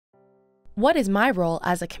What is my role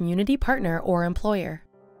as a community partner or employer?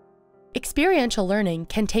 Experiential learning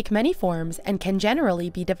can take many forms and can generally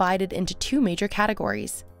be divided into two major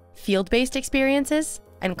categories: field-based experiences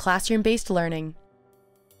and classroom-based learning.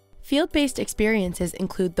 Field-based experiences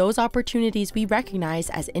include those opportunities we recognize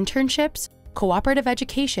as internships, cooperative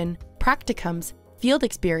education, practicums, field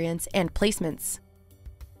experience, and placements.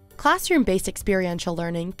 Classroom-based experiential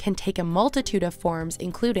learning can take a multitude of forms,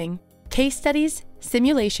 including case studies,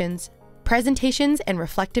 simulations, presentations, and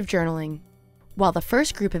reflective journaling. While the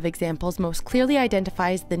first group of examples most clearly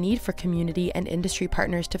identifies the need for community and industry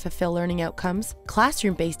partners to fulfill learning outcomes,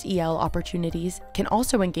 classroom-based EL opportunities can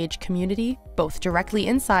also engage community both directly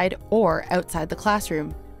inside or outside the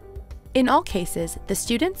classroom. In all cases, the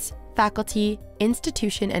students, faculty,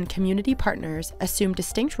 institution, and community partners assume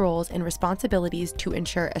distinct roles and responsibilities to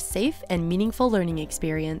ensure a safe and meaningful learning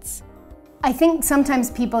experience. I think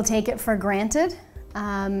sometimes people take it for granted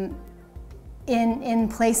in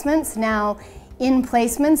placements. Now, in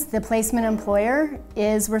placements, the placement employer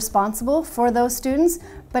is responsible for those students,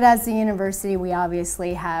 but as the university, we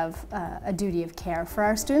obviously have a duty of care for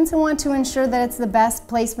our students and want to ensure that it's the best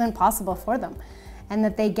placement possible for them and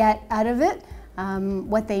that they get out of it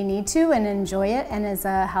what they need to and enjoy it, and is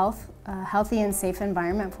a healthy and safe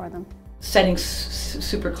environment for them. Setting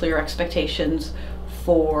super clear expectations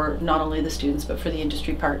for not only the students but for the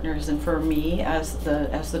industry partners and for me as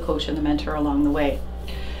the coach and the mentor along the way.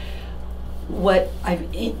 What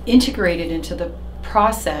I've integrated into the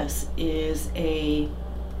process is a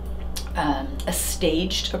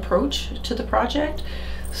staged approach to the project.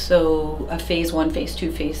 So a phase 1, phase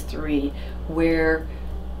 2, phase 3, where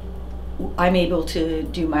I'm able to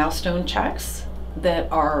do milestone checks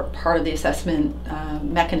that are part of the assessment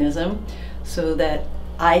mechanism so that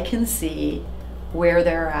I can see where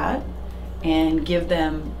they're at and give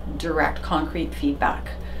them direct, concrete feedback.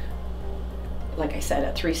 Like I said,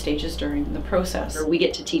 at 3 stages during the process. We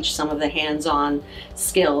get to teach some of the hands-on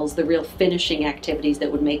skills, the real finishing activities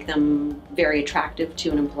that would make them very attractive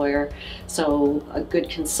to an employer. So a good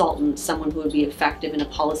consultant, someone who would be effective in a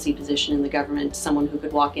policy position in the government, someone who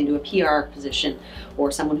could walk into a PR position,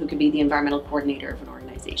 or someone who could be the environmental coordinator of an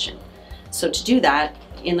organization. So to do that,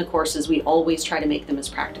 in the courses, we always try to make them as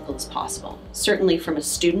practical as possible. Certainly from a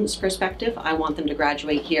student's perspective, I want them to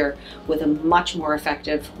graduate here with a much more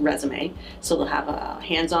effective resume. So they'll have a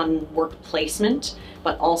hands-on work placement,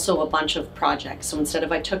 but also a bunch of projects. So instead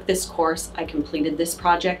of I took this course, I completed this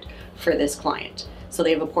project for this client. So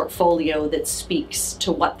they have a portfolio that speaks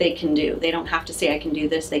to what they can do. They don't have to say, I can do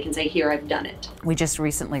this. They can say, here, I've done it. We just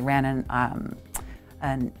recently ran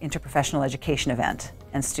an interprofessional education event,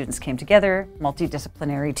 and students came together,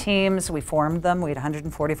 multidisciplinary teams. We formed them. We had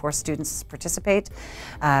 144 students participate,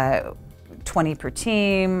 20 per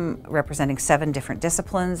team, representing 7 different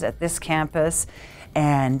disciplines at this campus,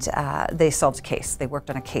 and they solved a case. They worked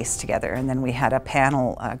on a case together, and then we had a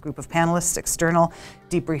panel, a group of panelists, external,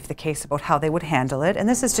 debrief the case about how they would handle it. And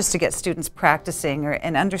this is just to get students practicing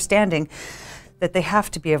and understanding that they have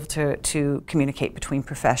to be able to communicate between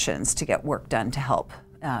professions to get work done to help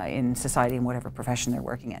in society in whatever profession they're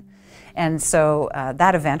working in. And so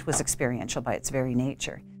that event was experiential by its very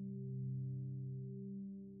nature.